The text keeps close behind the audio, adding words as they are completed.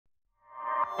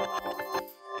And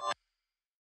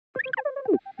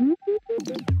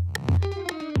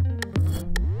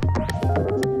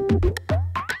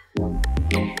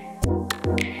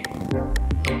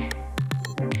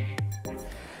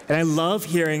I love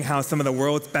hearing how some of the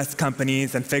world's best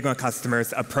companies and Figma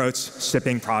customers approach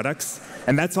shipping products.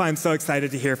 And that's why I'm so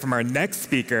excited to hear from our next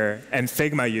speaker and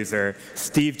Figma user,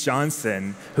 Steve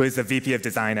Johnson, who is the VP of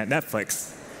Design at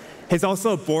Netflix. He's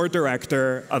also a board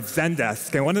director of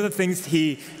Zendesk, and one of the things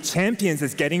he champions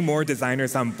is getting more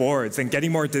designers on boards and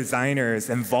getting more designers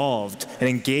involved and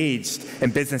engaged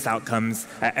in business outcomes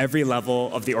at every level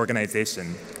of the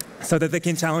organization so that they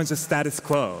can challenge the status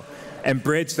quo and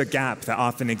bridge the gap that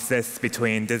often exists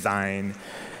between design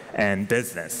and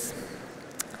business.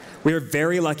 We were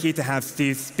very lucky to have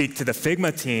Steve speak to the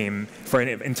Figma team for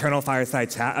an internal fireside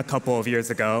chat a couple of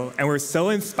years ago, and we're so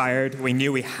inspired, we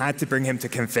knew we had to bring him to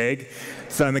Config.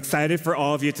 So I'm excited for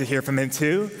all of you to hear from him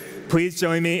too. Please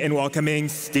join me in welcoming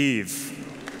Steve.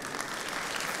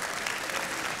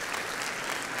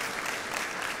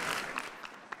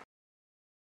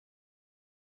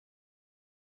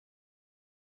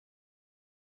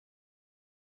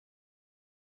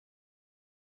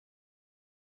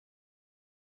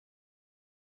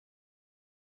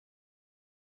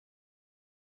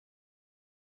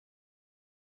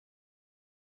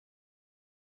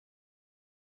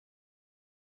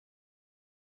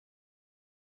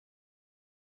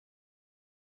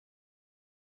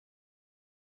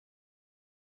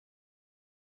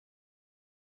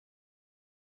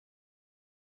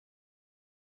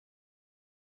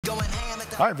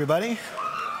 Hi, everybody.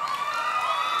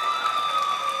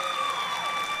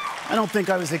 I don't think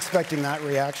I was expecting that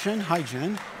reaction. Hi,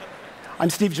 Jen.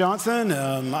 I'm Steve Johnson.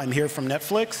 I'm here from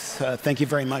Netflix. Thank you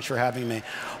very much for having me.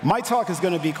 My talk is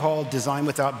going to be called Design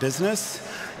Without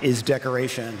Business is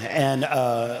Decoration. And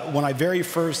when I very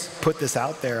first put this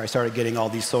out there, I started getting all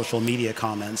these social media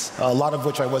comments, a lot of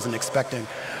which I wasn't expecting.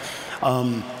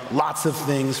 Lots of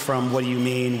things from what do you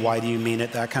mean, why do you mean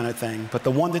it, that kind of thing. But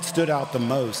the one that stood out the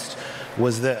most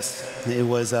was this. It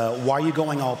was, why are you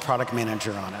going all product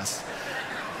manager on us?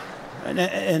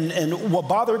 And what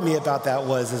bothered me about that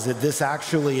is that this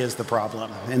actually is the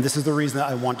problem. And this is the reason that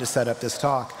I want to set up this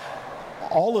talk.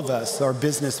 All of us are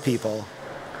business people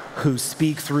who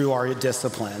speak through our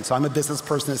disciplines. So I'm a business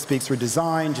person that speaks through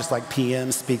design, just like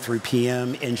PMs speak through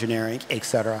PM, engineering,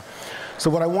 etc. So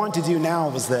what I want to do now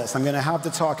was this. I'm going to have the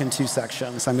talk in two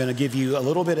sections. I'm going to give you a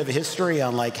little bit of a history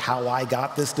on like how I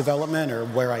got this development or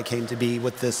where I came to be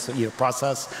with this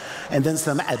process, and then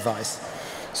some advice.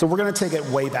 So we're going to take it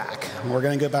way back. We're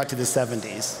going to go back to the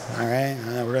 70s. All right?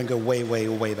 We're going to go way, way,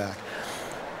 way back.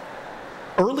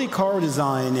 Early car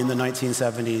design in the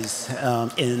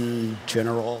 1970s, in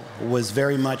general, was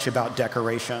very much about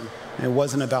decoration. It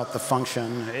wasn't about the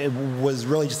function. It was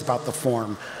really just about the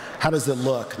form. How does it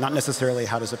look? Not necessarily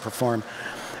how does it perform.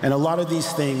 And a lot of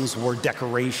these things were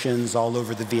decorations all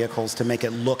over the vehicles to make it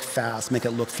look fast, make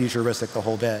it look futuristic, the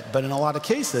whole bit. But in a lot of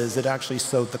cases, it actually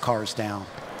slowed the cars down.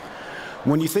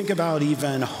 When you think about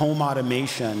even home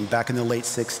automation back in the late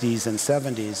 60s and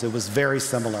 70s, it was very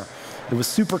similar. It was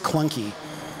super clunky.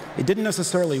 It didn't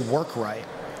necessarily work right.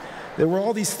 There were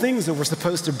all these things that were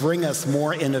supposed to bring us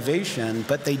more innovation,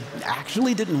 but they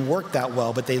actually didn't work that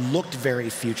well, but they looked very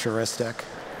futuristic.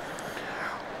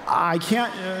 I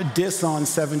can't diss on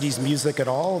 70s music at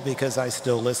all because I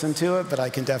still listen to it, but I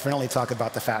can definitely talk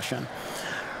about the fashion.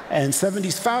 And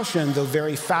 70s fashion, though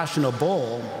very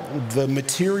fashionable, the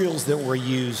materials that were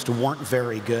used weren't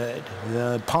very good.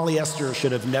 Polyester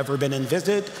should have never been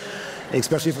invented,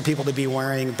 especially for people to be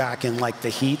wearing back in like the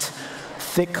heat.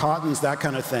 Thick cottons, that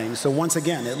kind of thing. So once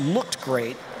again, it looked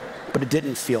great, but it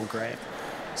didn't feel great.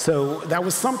 So that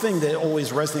was something that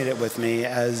always resonated with me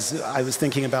as I was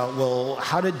thinking about, well,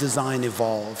 how did design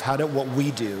evolve? How did what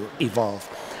we do evolve?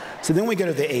 So then we go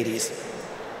to the 80s.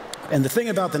 And the thing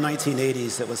about the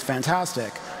 1980s that was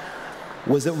fantastic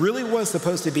was it really was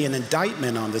supposed to be an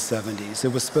indictment on the 70s. It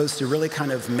was supposed to really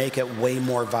kind of make it way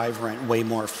more vibrant, way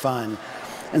more fun.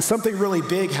 And something really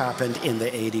big happened in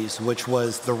the 80s, which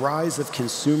was the rise of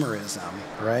consumerism,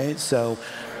 right? So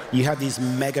you had these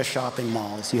mega shopping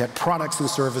malls. You had products and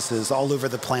services all over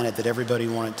the planet that everybody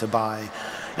wanted to buy.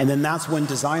 And then that's when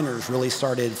designers really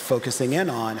started focusing in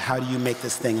on how do you make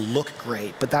this thing look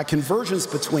great. But that convergence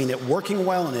between it working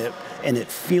well and it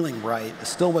feeling right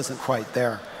still wasn't quite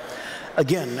there.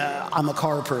 Again, I'm a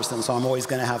car person, so I'm always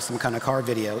going to have some kind of car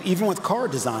video. Even with car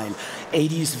design,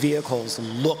 80s vehicles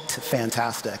looked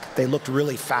fantastic. They looked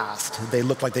really fast. They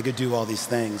looked like they could do all these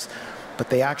things. But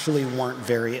they actually weren't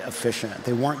very efficient.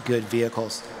 They weren't good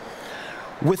vehicles.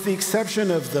 With the exception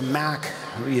of the Mac,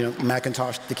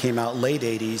 Macintosh that came out late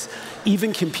 80s,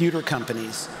 even computer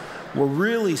companies were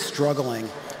really struggling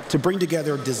to bring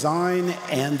together design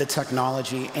and the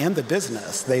technology and the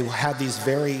business. They had these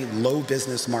very low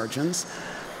business margins.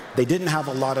 They didn't have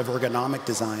a lot of ergonomic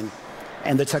design,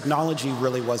 and the technology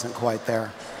really wasn't quite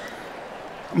there.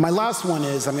 My last one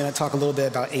is, I'm going to talk a little bit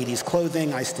about 80s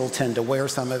clothing. I still tend to wear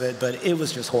some of it, but it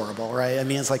was just horrible, right? I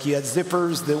mean, it's like you had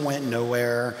zippers that went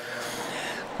nowhere.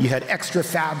 You had extra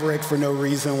fabric for no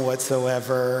reason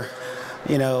whatsoever.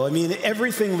 I mean,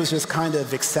 everything was just kind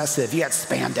of excessive. You had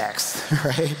spandex,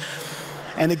 right?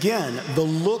 And again, the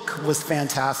look was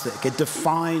fantastic. It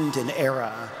defined an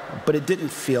era, but it didn't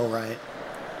feel right.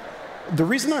 The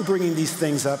reason I'm bringing these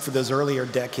things up for those earlier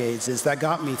decades is that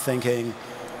got me thinking,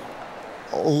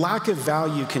 lack of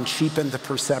value can cheapen the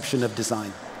perception of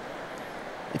design.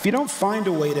 If you don't find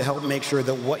a way to help make sure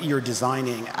that what you're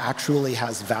designing actually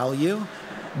has value,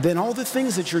 then all the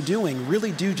things that you're doing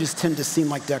really do just tend to seem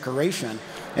like decoration.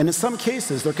 And in some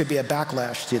cases, there could be a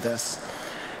backlash to this.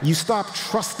 You stop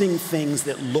trusting things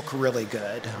that look really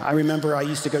good. I remember I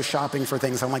used to go shopping for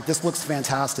things. I'm like, this looks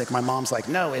fantastic. My mom's like,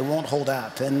 no, it won't hold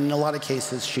up. And in a lot of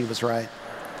cases, she was right.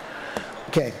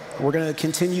 OK, we're going to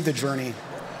continue the journey.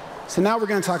 So now we're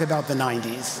going to talk about the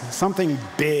 90s. Something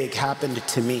big happened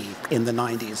to me in the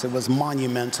 90s. It was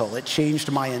monumental. It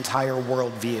changed my entire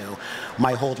worldview,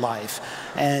 my whole life.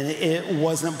 And it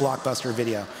wasn't blockbuster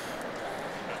video.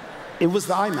 It was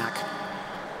the iMac.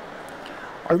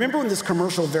 I remember when this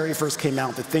commercial very first came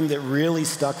out, the thing that really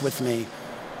stuck with me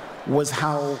was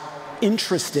how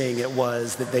interesting it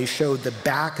was that they showed the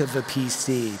back of a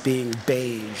PC being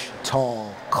beige,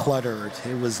 tall, cluttered.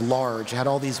 It was large. It had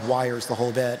all these wires, the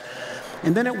whole bit.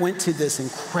 And then it went to this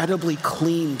incredibly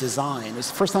clean design. It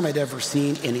was the first time I'd ever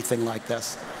seen anything like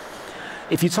this.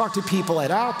 If you talk to people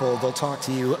at Apple, they'll talk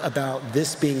to you about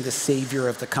this being the savior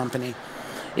of the company.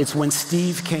 It's when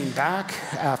Steve came back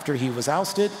after he was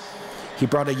ousted. He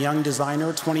brought a young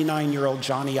designer, 29-year-old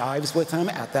Johnny Ives, with him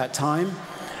at that time.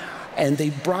 And they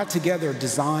brought together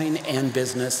design and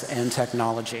business and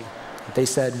technology. They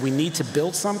said, we need to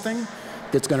build something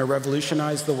that's going to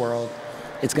revolutionize the world.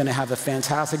 It's going to have a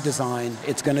fantastic design.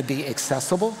 It's going to be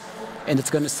accessible. And it's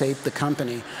going to save the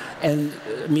company. And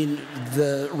I mean,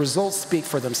 the results speak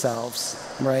for themselves,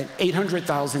 right?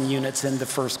 800,000 units in the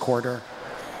first quarter.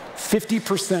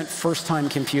 50% first-time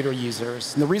computer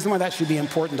users. And the reason why that should be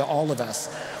important to all of us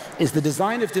is the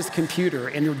design of this computer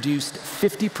introduced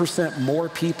 50% more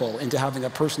people into having a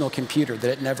personal computer that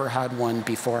had never had one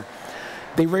before.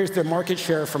 They raised their market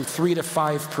share from 3 to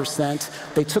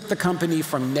 5%. They took the company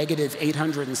from negative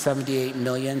 878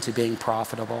 million to being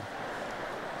profitable.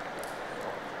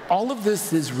 All of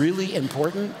this is really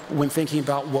important when thinking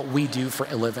about what we do for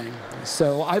a living.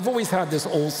 So I've always had this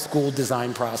old school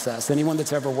design process. Anyone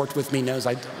that's ever worked with me knows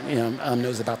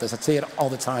knows about this. I say it all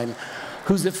the time.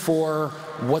 Who's it for?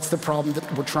 What's the problem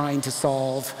that we're trying to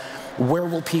solve? Where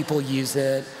will people use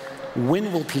it?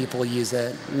 When will people use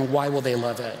it? And why will they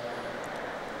love it?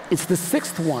 It's the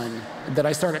sixth one that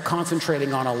I started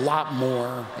concentrating on a lot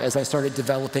more as I started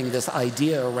developing this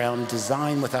idea around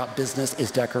design without business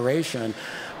is decoration,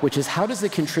 which is how does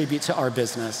it contribute to our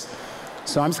business?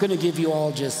 So I'm just going to give you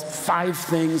all just 5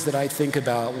 things that I think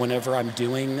about whenever I'm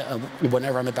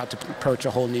about to approach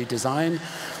a whole new design,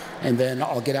 and then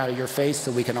I'll get out of your face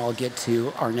so we can all get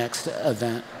to our next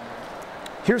event.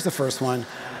 Here's the first one.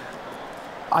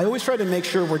 I always try to make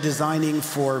sure we're designing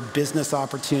for business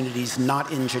opportunities,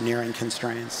 not engineering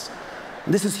constraints.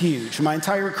 And this is huge. My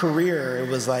entire career, it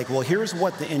was like, well, here's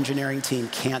what the engineering team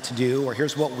can't do, or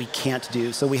here's what we can't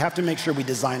do. So we have to make sure we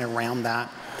design around that.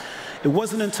 It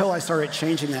wasn't until I started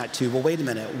changing that to, well, wait a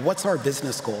minute, what's our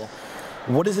business goal?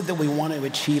 What is it that we want to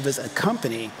achieve as a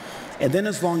company? And then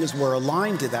as long as we're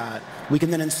aligned to that, we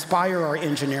can then inspire our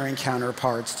engineering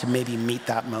counterparts to maybe meet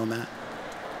that moment.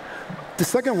 The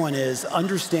second one is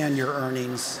understand your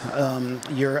earnings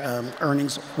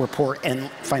report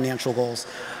and financial goals.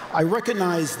 I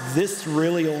recognize this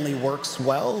really only works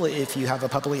well if you have a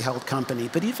publicly held company.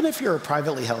 But even if you're a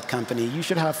privately held company, you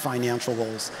should have financial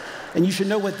goals. And you should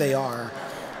know what they are.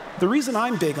 The reason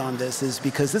I'm big on this is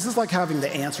because this is like having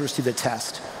the answers to the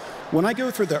test. When I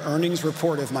go through the earnings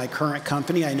report of my current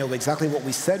company, I know exactly what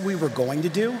we said we were going to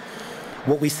do,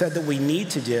 what we said that we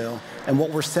need to do, and what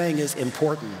we're saying is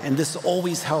important. And this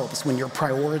always helps when you're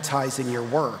prioritizing your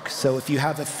work. So if you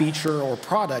have a feature or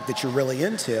product that you're really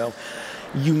into,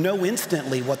 you know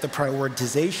instantly what the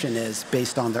prioritization is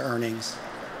based on the earnings.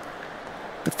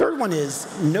 The third one is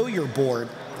know your board.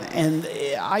 And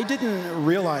I didn't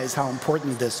realize how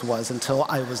important this was until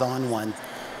I was on one.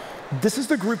 This is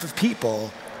the group of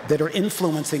people that are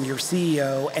influencing your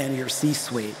CEO and your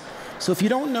C-suite. So if you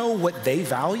don't know what they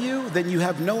value, then you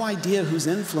have no idea who's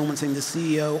influencing the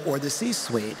CEO or the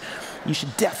C-suite. You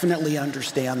should definitely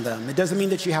understand them. It doesn't mean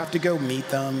that you have to go meet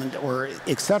them or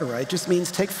et cetera. It just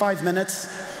means take 5 minutes,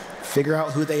 figure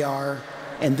out who they are,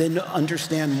 and then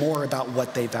understand more about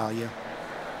what they value.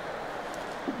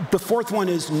 The fourth one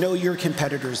is know your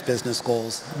competitors' business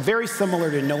goals. Very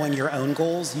similar to knowing your own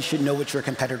goals, you should know what your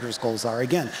competitors' goals are.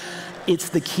 Again, it's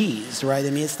the keys, right? I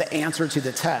mean, it's the answer to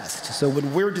the test. So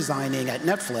when we're designing at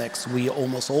Netflix, we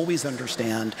almost always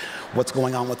understand what's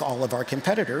going on with all of our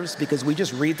competitors because we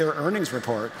just read their earnings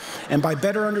report. And by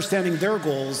better understanding their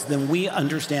goals, then we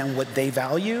understand what they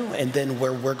value and then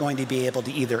where we're going to be able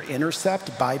to either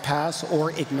intercept, bypass,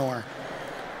 or ignore.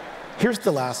 Here's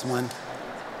the last one.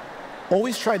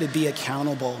 Always try to be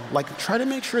accountable. Like, try to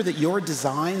make sure that your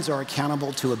designs are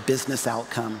accountable to a business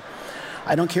outcome.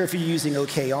 I don't care if you're using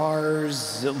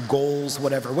OKRs, goals,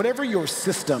 whatever your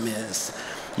system is,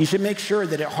 you should make sure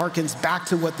that it harkens back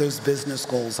to what those business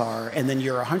goals are, and then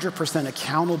you're 100%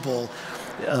 accountable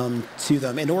to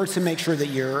them in order to make sure that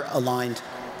you're aligned.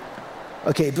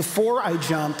 Okay, before I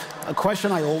jump, a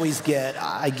question I always get,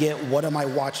 what am I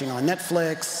watching on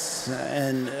Netflix?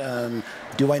 And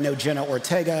do I know Jenna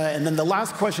Ortega? And then the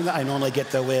last question that I normally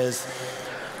get, though, is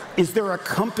there a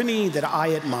company that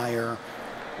I admire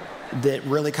that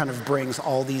really kind of brings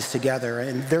all these together?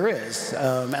 And there is,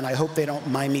 and I hope they don't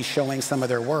mind me showing some of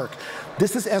their work.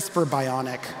 This is Esper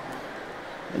Bionic.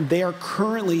 They are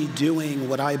currently doing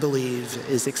what I believe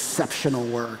is exceptional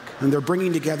work, and they're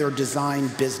bringing together design,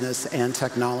 business, and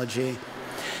technology.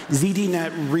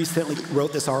 ZDNet recently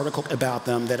wrote this article about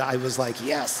them that I was like,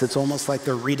 yes, it's almost like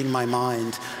they're reading my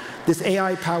mind. This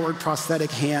AI-powered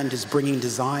prosthetic hand is bringing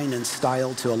design and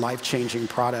style to a life-changing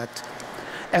product.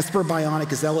 Esper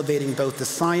Bionic is elevating both the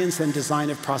science and design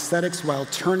of prosthetics while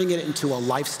turning it into a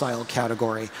lifestyle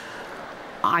category.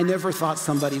 I never thought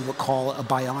somebody would call a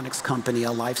bionics company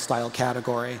a lifestyle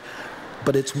category,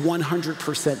 but it's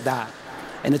 100% that.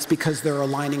 And it's because they're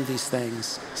aligning these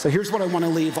things. So here's what I want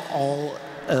to leave all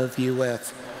of you with.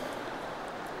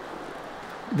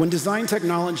 When design,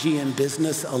 technology, and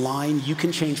business align, you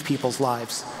can change people's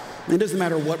lives. It doesn't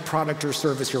matter what product or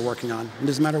service you're working on. It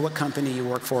doesn't matter what company you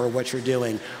work for or what you're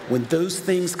doing. When those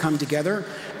things come together,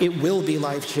 it will be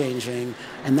life-changing.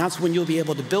 And that's when you'll be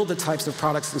able to build the types of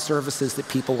products and services that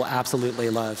people will absolutely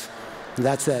love. And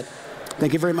that's it.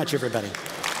 Thank you very much, everybody.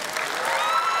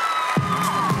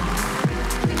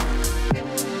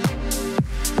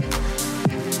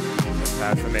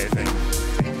 That's amazing.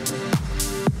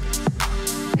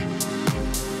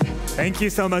 Thank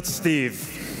you so much, Steve.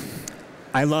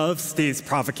 I love Steve's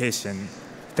provocation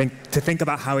to think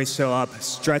about how we show up,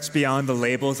 stretch beyond the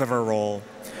labels of our role,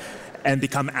 and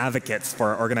become advocates for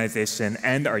our organization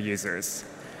and our users.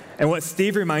 And what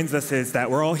Steve reminds us is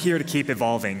that we're all here to keep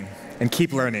evolving and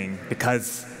keep learning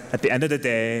because at the end of the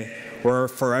day, we're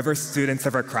forever students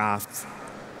of our craft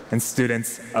and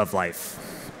students of life.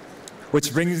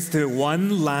 Which brings us to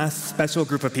one last special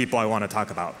group of people I want to talk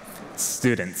about,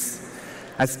 students.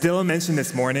 As Dylan mentioned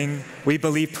this morning, we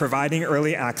believe providing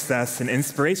early access and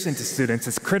inspiration to students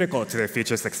is critical to their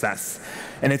future success.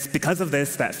 And it's because of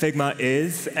this that Figma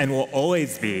is and will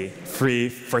always be free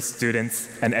for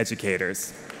students and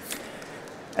educators.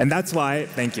 And that's why,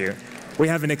 thank you, we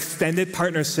have an extended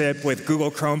partnership with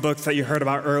Google Chromebooks that you heard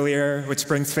about earlier, which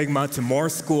brings Figma to more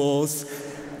schools,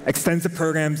 extends the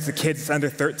programs to kids under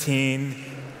 13,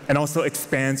 and also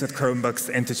expands with Chromebooks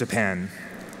into Japan.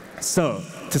 So,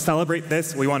 to celebrate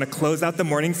this, we want to close out the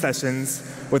morning sessions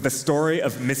with the story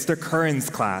of Mr. Curran's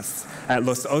class at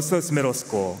Los Osos Middle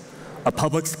School, a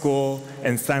public school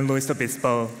in San Luis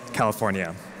Obispo,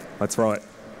 California. Let's roll it.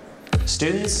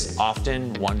 Students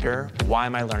often wonder, why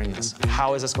am I learning this?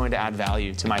 How is this going to add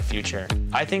value to my future?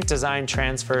 I think design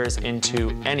transfers into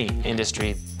any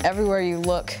industry. Everywhere you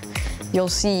look, you'll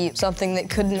see something that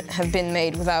couldn't have been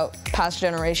made without past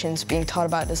generations being taught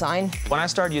about design. When I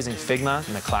started using Figma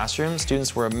in the classroom,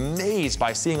 students were amazed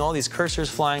by seeing all these cursors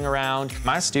flying around.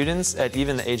 My students, at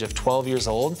even the age of 12 years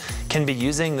old, can be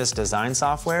using this design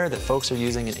software that folks are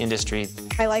using in industry.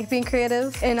 I like being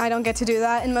creative, and I don't get to do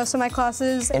that in most of my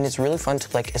classes. And it's really fun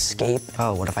to escape.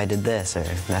 Oh, what if I did this or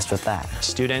messed with that?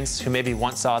 Students who maybe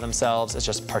once saw themselves as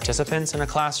just participants in a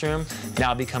classroom,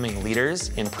 now becoming leaders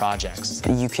in projects.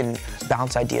 You can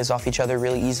bounce ideas off each other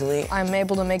really easily. I'm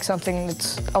able to make something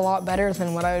that's a lot better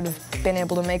than what I would have been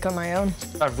able to make on my own.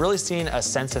 I've really seen a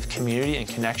sense of community and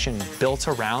connection built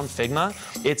around Figma.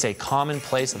 It's a common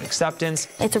place of acceptance.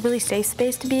 It's a really safe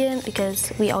space to be in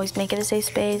because we always make it a safe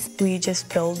space. We just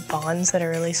build bonds that are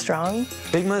really strong.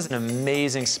 Figma is an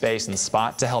amazing space and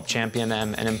spot to help champion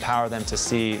them and empower them to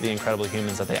see the incredible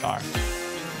humans that they are.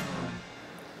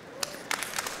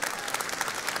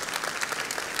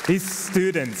 These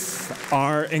students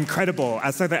are incredible,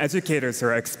 as are the educators who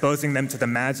are exposing them to the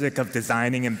magic of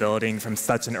designing and building from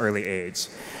such an early age.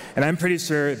 And I'm pretty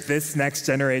sure this next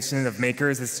generation of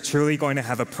makers is truly going to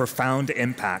have a profound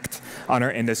impact on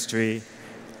our industry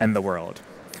and the world.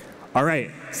 All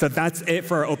right, so that's it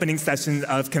for our opening session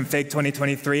of Config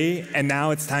 2023, and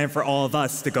now it's time for all of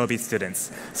us to go be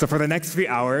students. So for the next few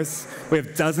hours, we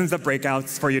have dozens of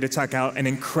breakouts for you to check out, an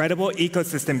incredible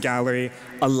ecosystem gallery,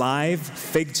 a live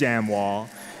Fig Jam wall,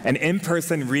 an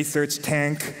in-person research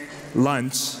tank,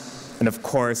 lunch, and of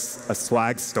course, a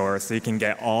swag store so you can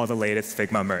get all the latest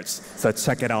Figma merch. So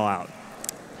check it all out.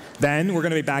 Then we're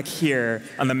going to be back here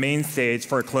on the main stage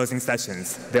for closing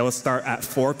sessions. They will start at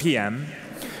 4 p.m.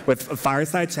 with a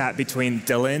fireside chat between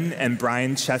Dylan and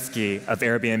Brian Chesky of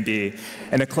Airbnb,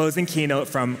 and a closing keynote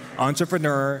from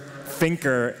entrepreneur,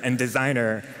 thinker, and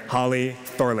designer Holly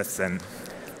Thorlison.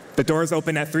 The doors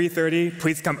open at 3:30.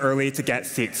 Please come early to get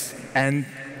seats. And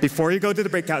before you go to the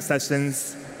breakout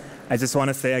sessions, I just want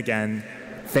to say again,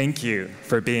 thank you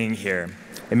for being here.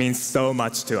 It means so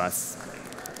much to us.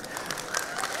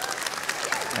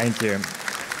 Thank you.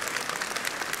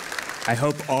 I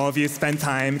hope all of you spend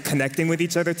time connecting with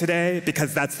each other today,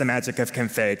 because that's the magic of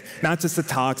Config. Not just the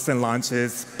talks and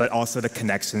launches, but also the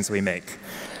connections we make.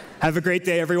 Have a great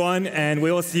day, everyone, and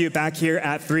we will see you back here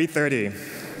at 3:30.